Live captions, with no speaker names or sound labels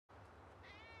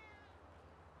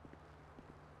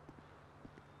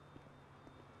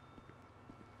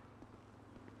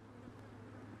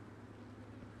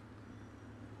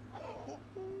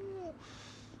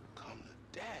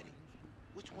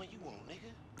one you want,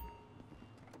 nigga?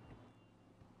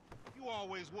 You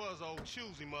always was old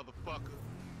choosy, motherfucker.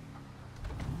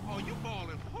 Oh, you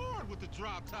ballin' hard with the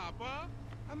drop top, huh?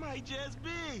 I might just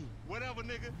be. Whatever,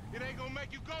 nigga. It ain't gonna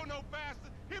make you go no faster.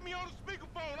 Hit me on the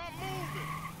speakerphone, I'm moving.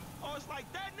 Oh, it's like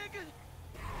that, nigga?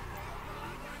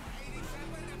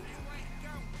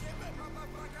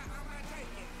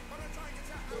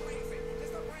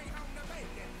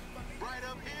 Right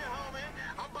up here, homie.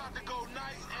 I'm about to go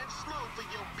nice and slow for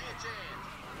your bitch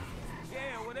ass.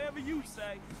 Yeah, whatever you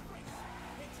say.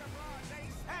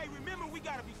 Hey, remember we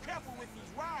gotta be careful with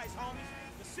these rides, homie.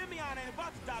 The Simeon ain't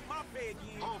about to dock my pay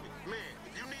again. Homie, man,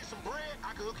 if you need some bread,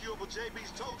 I can hook you up with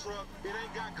JB's tow truck. It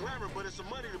ain't got glamour, but it's some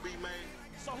money to be made.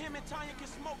 So him and Tanya can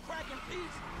smoke crack in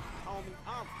peace? Homie,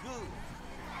 I'm good.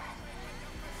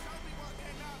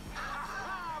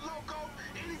 Ha loco!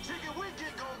 Any ticket we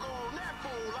get gon' go on that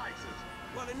full license.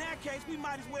 Well, in that case, we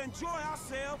might as well enjoy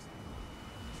ourselves.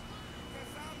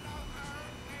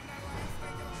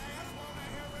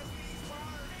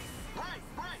 Right.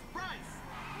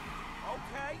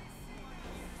 Okay.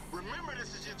 Remember,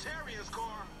 this is your Terrier's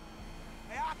car.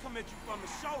 Hey, I'll come at you from the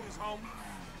shoulders, homie.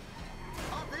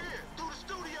 Up here, through the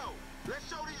studio. Let's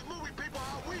show these movie people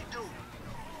how we do.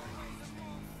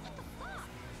 What the fuck?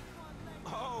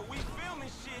 Oh, we filming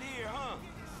shit here, huh?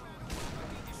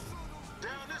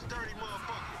 Down this dirty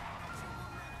motherfucker.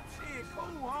 Shit,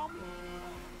 cool, homie.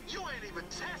 You ain't even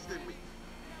testing me.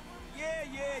 Yeah.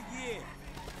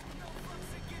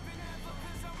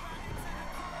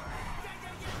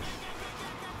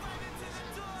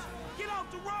 Get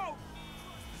off the road!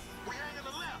 We hanging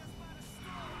the left.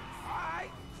 All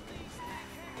right.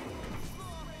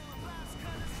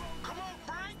 Come on,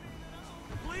 Frank.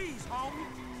 Please, homie.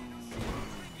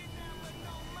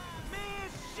 Man,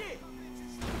 shit!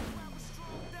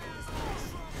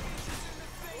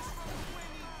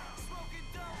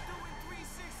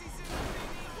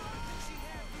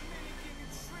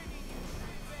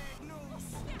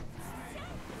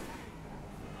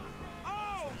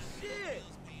 Oh, shit!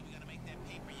 We gotta make that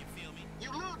paper, you feel me?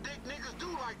 You little dick niggas do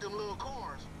like them little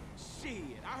cars.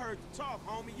 Shit, I heard the talk,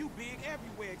 homie. You big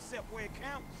everywhere except where it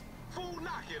counts. Fool,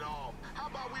 knock it off. How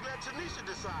about we let Tanisha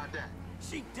decide that?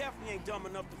 She definitely ain't dumb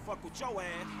enough to fuck with your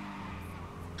ass.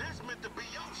 This meant to be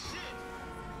your shit.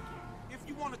 If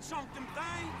you wanna chunk them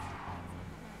things,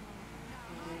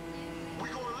 We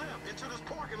gonna left into this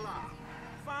parking lot.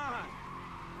 fine.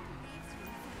 This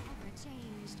room forever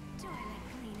changed. Toilet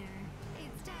cleaner.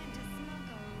 It's time to smoke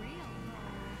a real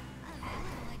bowl.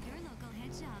 Available at your local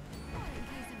head shop. Or in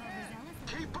case of overzealous...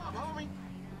 Keep up, homie.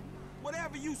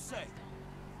 Whatever you say.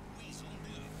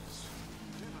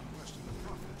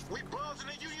 We buzzing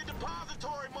the Union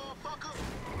Depository, motherfucker.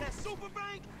 That super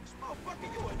bank? Motherfucker,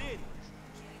 you an idiot.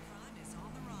 Crime is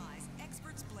on the rise.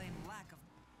 Experts blame lack of...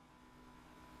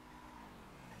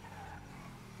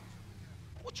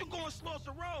 What you going slow as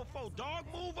the road for, dog?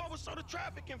 Move over so the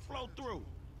traffic can flow through.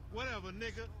 Whatever,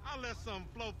 nigga. I'll let something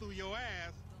flow through your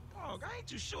ass. Dog, I ain't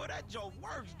too sure that joke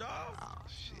works, dog. Oh,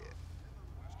 shit.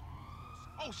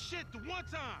 Oh, shit, the one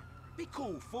time. Be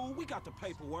cool, fool. We got the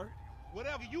paperwork.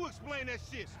 Whatever, you explain that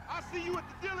shit. I'll see you at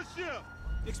the dealership.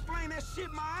 Explain that shit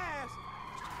my ass.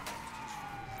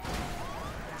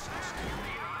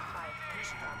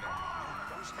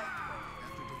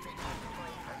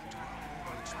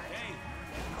 Hey.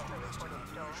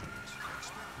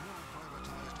 Expect more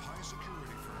privatized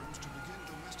high-security firms to begin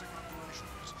domestic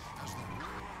operations as the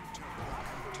war on terror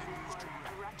continues to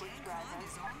rage. Gang crime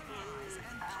is on the rise,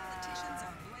 and politicians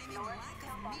are blaming lack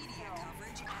of media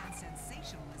coverage and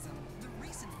sensationalism. The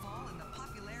recent fall in the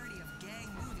popularity of gang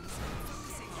movies,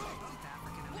 focusing on both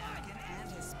African-American and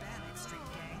Hispanic street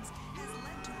gangs, has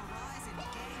led to a rise in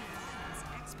gang violence,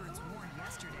 experts warned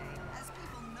yesterday, as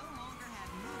people no longer had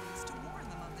movies to warn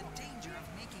them of the danger of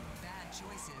making bad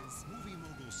choices. Movie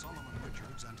mogul Solomon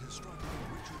Richards and his struggling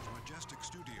Richards Majestic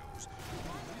Studios will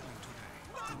be reeling today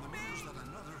in the news that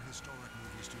another historic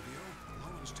movie studio,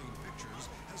 Lowenstein Pictures,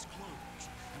 has closed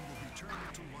and will be turned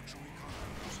into luxury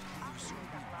condos. There will soon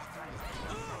be nothing left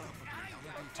but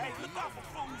reality Hey, TV look out for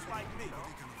fools like me.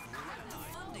 they can afford. The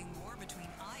funding war between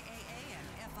IAA and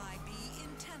FIB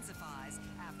intensifies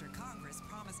after Congress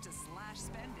promised to slash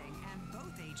spending, and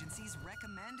both agencies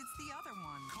recommend it's the other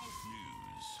one. Cult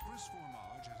News. Chris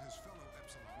Formage and his fellow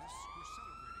Epsilonists were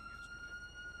celebrating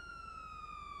yesterday.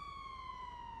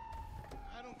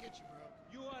 I don't get you, bro.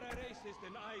 You are a racist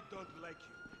and I don't like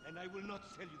you. And I will not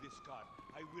sell you this car.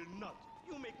 I will not.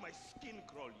 You make my skin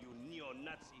crawl, you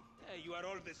neo-Nazi. Hey, you are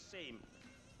all the same.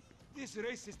 This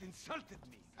racist insulted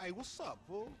me. Hey, what's up,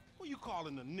 fool? Who you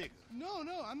calling a nigga? No,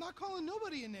 I'm not calling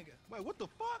nobody a nigga. Wait, what the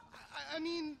fuck? I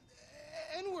mean,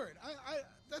 N-word.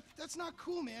 That's not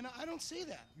cool, man. I don't say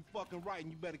that. You fucking right,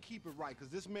 and you better keep it right, because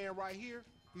this man right here,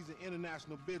 he's an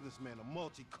international businessman, a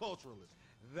multiculturalist.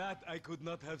 That I could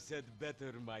not have said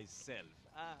better myself.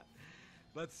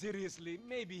 But seriously,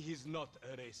 maybe he's not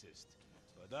a racist.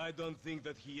 But I don't think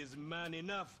that he is man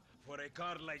enough for a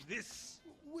car like this.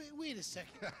 Wait a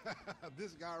second.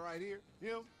 This guy right here,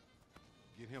 him,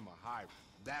 get him a hybrid.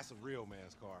 That's a real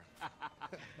man's car.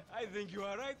 I think you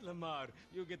are right, Lamar.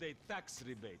 You get a tax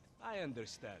rebate. I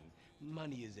understand.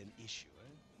 Money is an issue,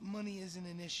 eh? Money isn't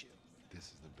an issue. This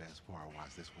is the best part.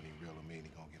 Watch this when he real him in.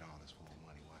 He gonna get all this full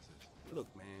money. Watch this. Look,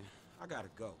 man, I gotta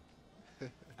go.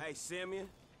 Hey, Simeon,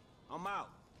 I'm out.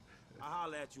 I'll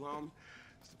holler at you, homie.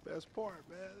 It's the best part,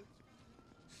 man.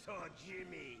 So,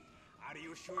 Jimmy, are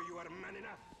you sure you are man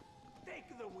enough? Take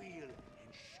the wheel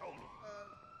and show me.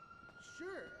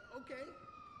 Sure, okay.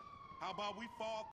 How about we fall